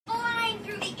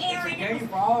game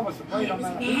for all of us to play. No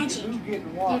matter who's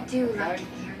getting what. You do like it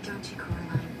here, don't you,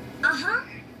 Coraline? Uh-huh.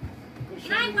 Good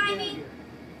night, Wifey.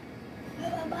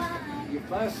 Bye-bye. You're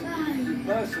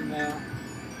fussing now.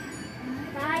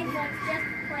 Guys, let's just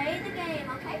play the game,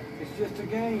 okay? It's just a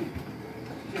game.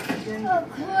 It's just a game.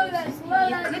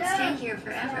 You could stay here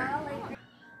forever.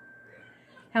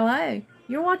 Hello,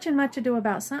 you're watching Much Ado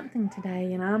About Something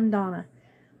today, and I'm Donna.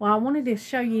 Well, I wanted to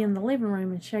show you in the living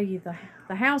room and show you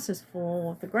the house is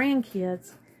full of the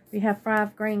grandkids. We have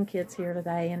 5 grandkids here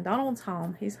today, and Donald's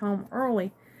home. He's home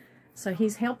early, so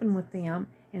he's helping with them.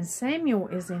 And Samuel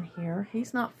is in here.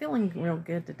 He's not feeling real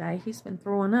good today. He's been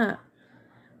throwing up.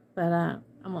 But I'm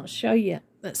going to show you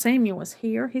that Samuel is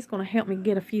here. He's going to help me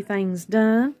get a few things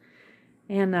done.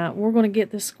 And we're going to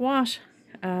get the squash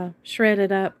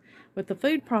shredded up with the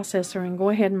food processor and go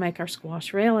ahead and make our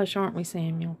squash relish, aren't we,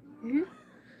 Samuel? Mm-hmm.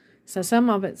 So some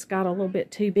of it's got a little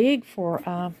bit too big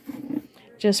for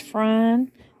just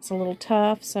frying. It's a little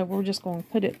tough, so we're just going to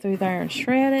put it through there and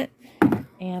shred it.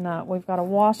 And we've got to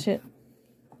wash it.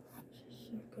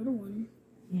 Good one.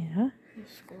 Yeah. The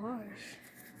squash.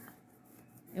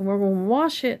 And we're going to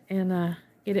wash it and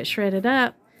get it shredded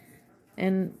up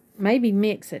and maybe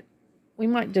mix it. We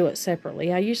might do it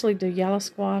separately. I usually do yellow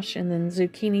squash and then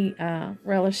zucchini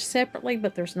relish separately,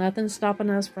 but there's nothing stopping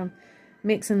us from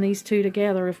mixing these two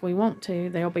together if we want to.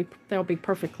 They'll be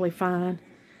perfectly fine.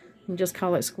 And just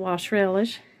call it squash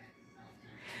relish.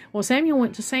 Well, Samuel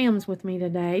went to Sam's with me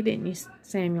today, didn't you,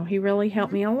 Samuel? He really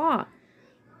helped me a lot.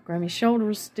 Grammy's shoulder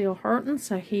was still hurting,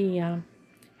 so he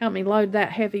helped me load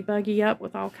that heavy buggy up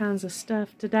with all kinds of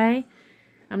stuff today.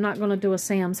 I'm not going to do a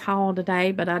Sam's haul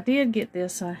today, but I did get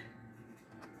this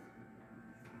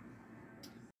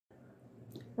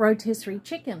rotisserie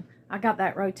chicken. I got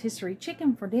that rotisserie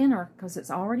chicken for dinner because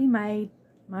it's already made.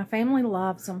 My family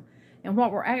loves them. And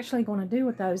what we're actually going to do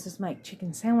with those is make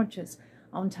chicken sandwiches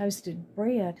on toasted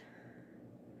bread.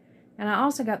 And I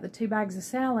also got the 2 bags of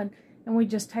salad. And we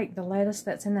just take the lettuce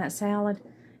that's in that salad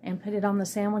and put it on the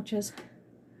sandwiches.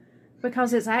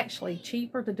 Because it's actually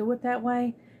cheaper to do it that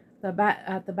way. The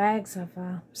bags of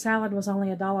salad was only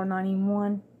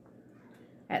 $1.91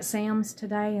 at Sam's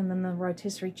today. And then the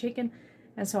rotisserie chicken.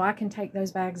 And so I can take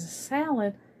those bags of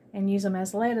salad and use them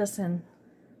as lettuce, and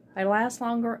they last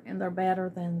longer and they're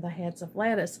better than the heads of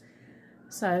lettuce.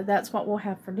 So that's what we'll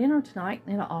have for dinner tonight,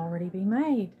 and it'll already be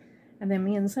made. And then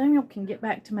me and Samuel can get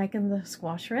back to making the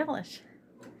squash relish.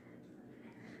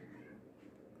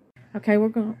 Okay, we're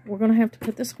gonna have to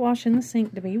put the squash in the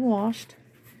sink to be washed.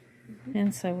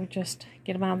 And so we just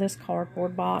get them out of this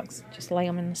cardboard box, just lay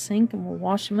them in the sink, and we'll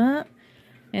wash them up.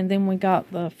 And then we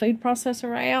got the food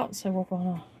processor out, so we're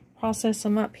going to process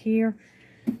them up here.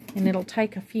 And it'll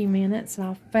take a few minutes.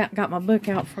 I've got my book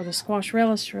out for the squash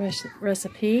relish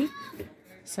recipe.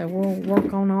 So we'll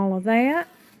work on all of that.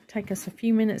 Take us a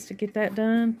few minutes to get that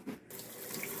done.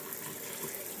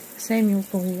 Samuel's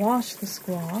going to wash the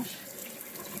squash.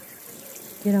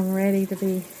 Get them ready to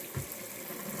be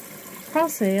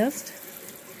processed.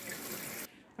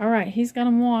 Alright, he's got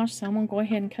them washed, so I'm going to go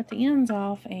ahead and cut the ends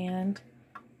off and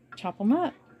chop them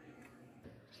up.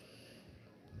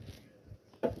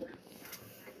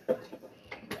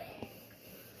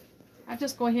 I'll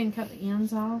just go ahead and cut the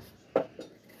ends off.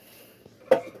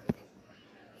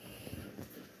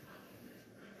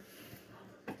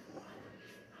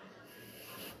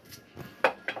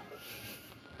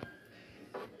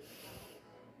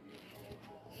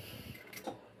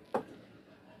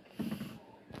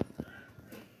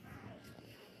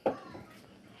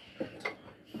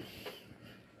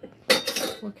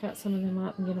 We'll cut some of them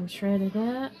up and get them shredded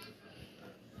up.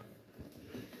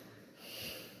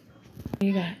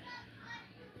 You got.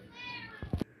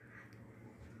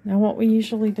 Now what we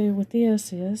usually do with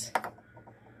this is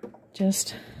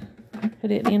just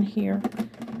put it in here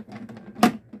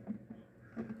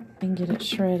and get it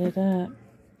shredded up.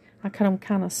 I cut them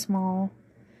kind of small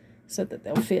so that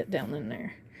they'll fit down in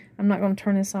there. I'm not going to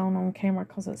turn this on camera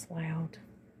because it's loud.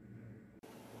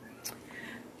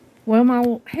 Well,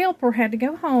 my helper had to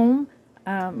go home.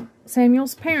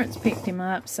 Samuel's parents picked him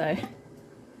up, so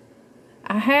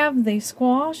I have the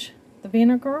squash, the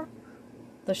vinegar,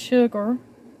 the sugar,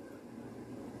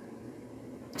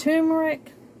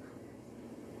 turmeric,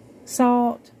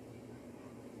 salt,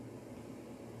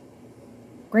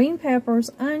 green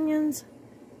peppers, onions,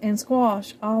 and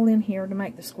squash all in here to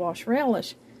make the squash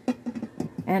relish.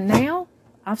 And now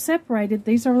I've separated.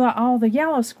 These are all the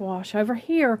yellow squash. Over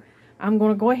here, I'm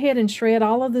going to go ahead and shred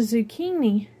all of the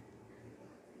zucchini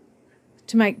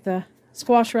to make the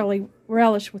squash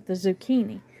relish with the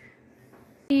zucchini.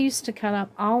 I used to cut up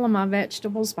all of my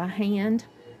vegetables by hand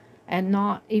and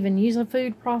not even use a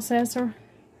food processor.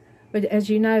 But as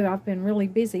you know, I've been really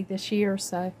busy this year,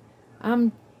 so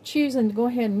I'm choosing to go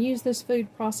ahead and use this food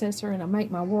processor, and it'll make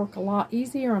my work a lot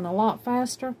easier and a lot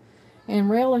faster. And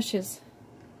Relish is,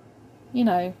 you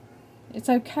know, it's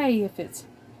okay if it's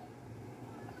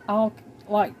all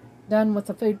like done with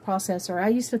the food processor. I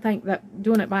used to think that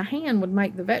doing it by hand would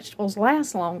make the vegetables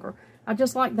last longer. I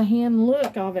just like the hand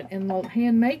look of it and the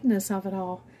handmadeness of it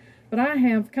all. But I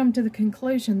have come to the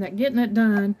conclusion that getting it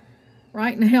done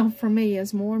right now for me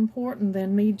is more important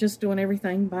than me just doing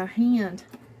everything by hand.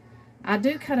 I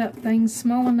do cut up things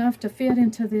small enough to fit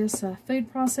into this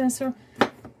food processor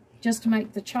just to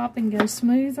make the chopping go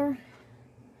smoother.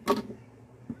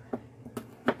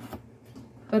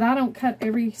 But I don't cut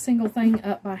every single thing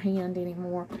up by hand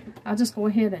anymore. I just go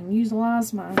ahead and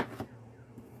utilize my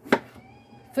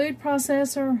food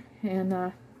processor,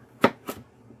 and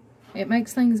it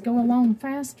makes things go along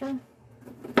faster.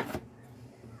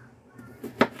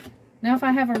 Now, if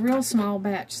I have a real small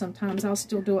batch, sometimes I'll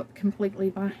still do it completely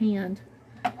by hand.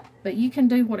 But you can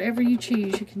do whatever you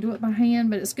choose. You can do it by hand,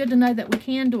 but it's good to know that we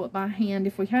can do it by hand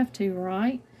if we have to,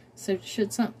 right? So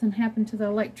should something happen to the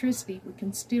electricity, we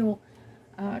can still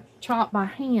chop by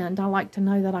hand. I like to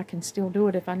know that I can still do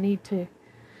it if I need to.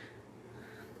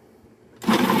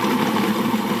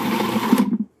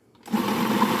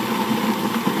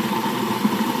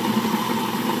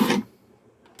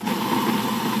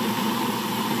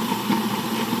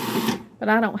 But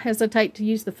I don't hesitate to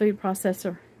use the food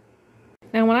processor.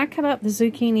 Now when I cut up the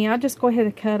zucchini, I just go ahead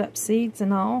and cut up seeds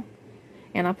and all.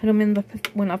 And I put them in the,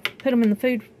 when I put them in the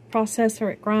food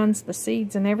processor, it grinds the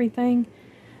seeds and everything.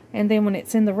 And then when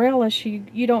it's in the relish,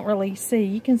 you don't really see.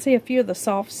 You can see a few of the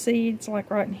soft seeds, like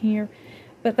right in here.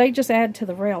 But they just add to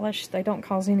the relish. They don't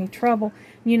cause any trouble.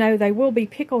 You know, they will be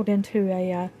pickled into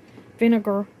a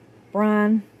vinegar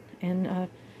brine and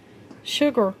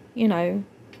sugar, you know,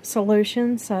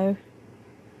 solution. So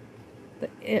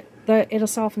it'll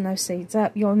soften those seeds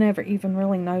up. You'll never even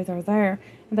really know they're there.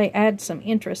 They add some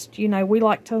interest. You know, we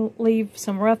like to leave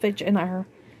some roughage in our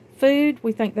food.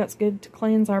 We think that's good to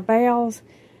cleanse our bowels.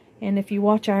 And if you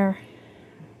watch our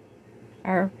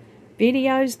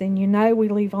videos, then you know we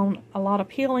leave on a lot of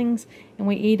peelings, and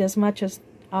we eat as much as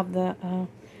of the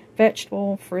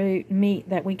vegetable, fruit, meat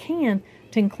that we can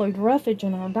to include roughage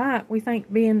in our diet. We think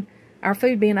our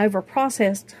food being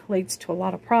over-processed leads to a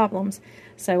lot of problems.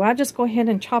 So I just go ahead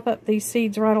and chop up these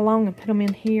seeds right along and put them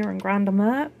in here and grind them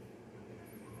up.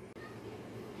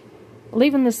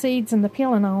 Leaving the seeds and the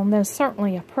peeling on, there's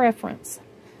certainly a preference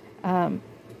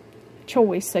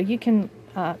choice. So you can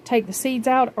take the seeds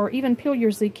out or even peel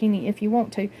your zucchini if you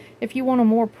want to. If you want a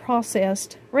more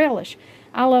processed relish.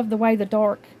 I love the way the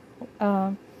dark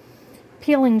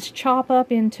peelings chop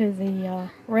up into the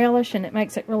relish, and it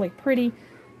makes it really pretty.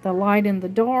 The light and the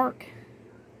dark.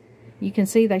 You can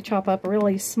see they chop up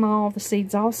really small, the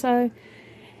seeds also.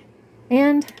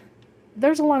 And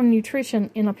there's a lot of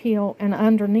nutrition in a peel and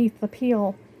underneath the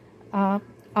peel of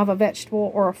a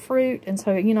vegetable or a fruit. And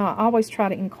so, you know, I always try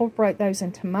to incorporate those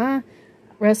into my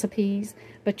recipes.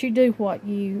 But you do what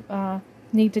you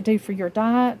need to do for your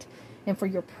diet and for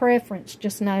your preference.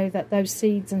 Just know that those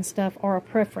seeds and stuff are a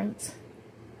preference.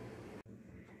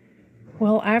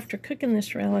 Well, after cooking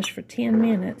this relish for 10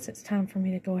 minutes, it's time for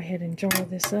me to go ahead and jar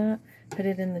this up. Put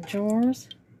it in the jars.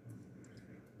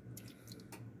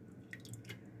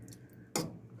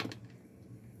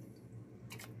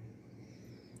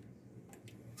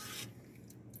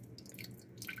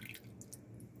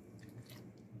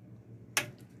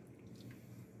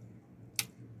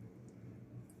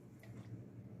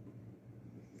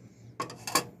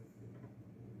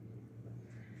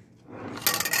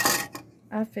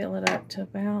 I fill it up to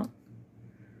about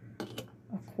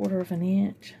 1/4 of an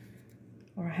inch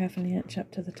or 1/2 an inch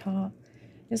up to the top.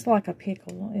 It's like a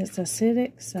pickle. It's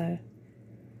acidic, so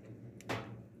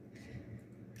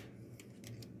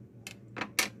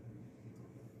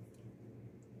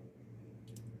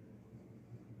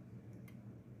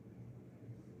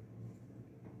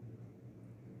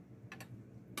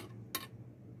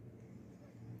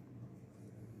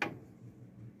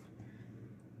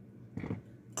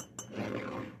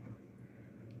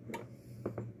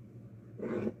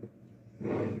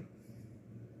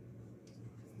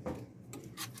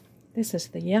this is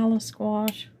the yellow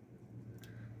squash.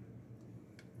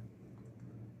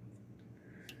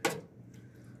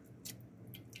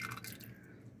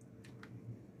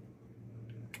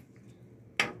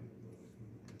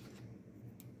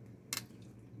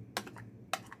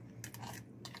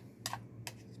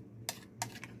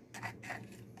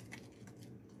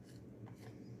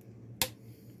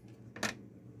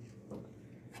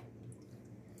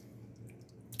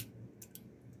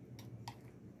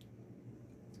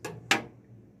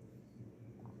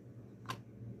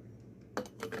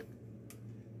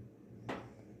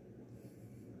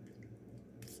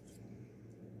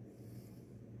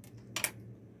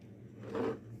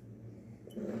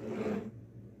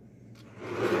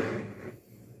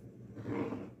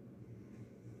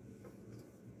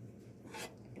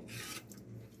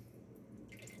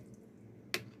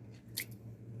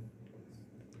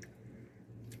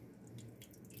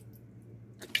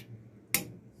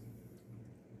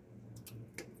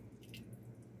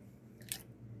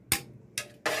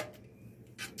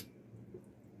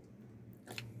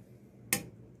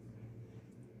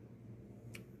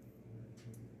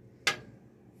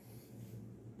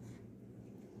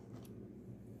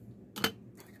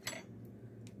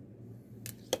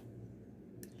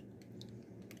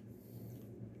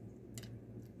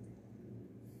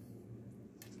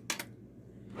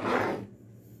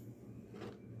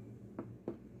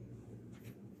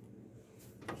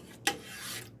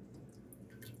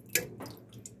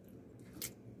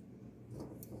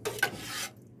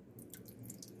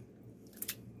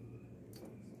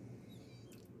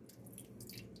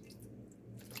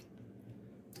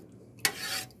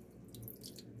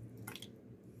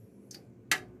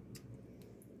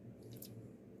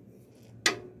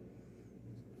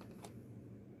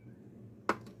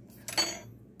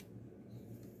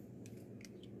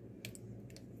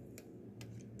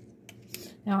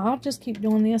 Now I'll just keep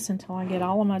doing this until I get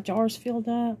all of my jars filled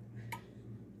up.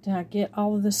 Till I get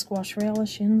all of the squash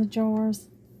relish in the jars.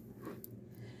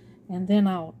 And then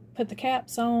I'll put the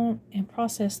caps on and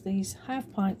process these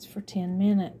half pints for 10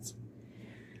 minutes.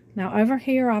 Now over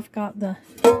here I've got the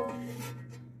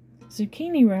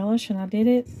zucchini relish, and I did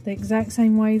it the exact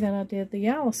same way that I did the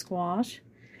yellow squash.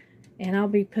 And I'll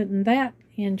be putting that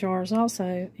in jars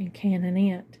also and canning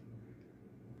it.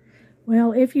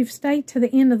 Well, if you've stayed to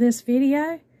the end of this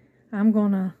video, I'm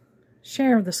going to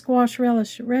share the squash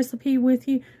relish recipe with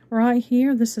you right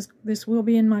here. This will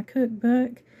be in my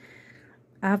cookbook.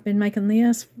 I've been making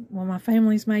this, well, my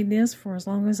family's made this for as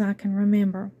long as I can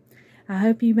remember. I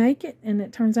hope you make it and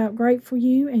it turns out great for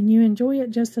you and you enjoy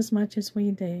it just as much as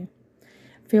we do.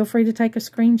 Feel free to take a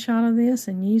screenshot of this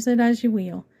and use it as you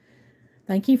will.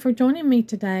 Thank you for joining me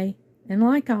today, and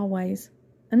like always,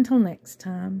 until next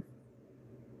time.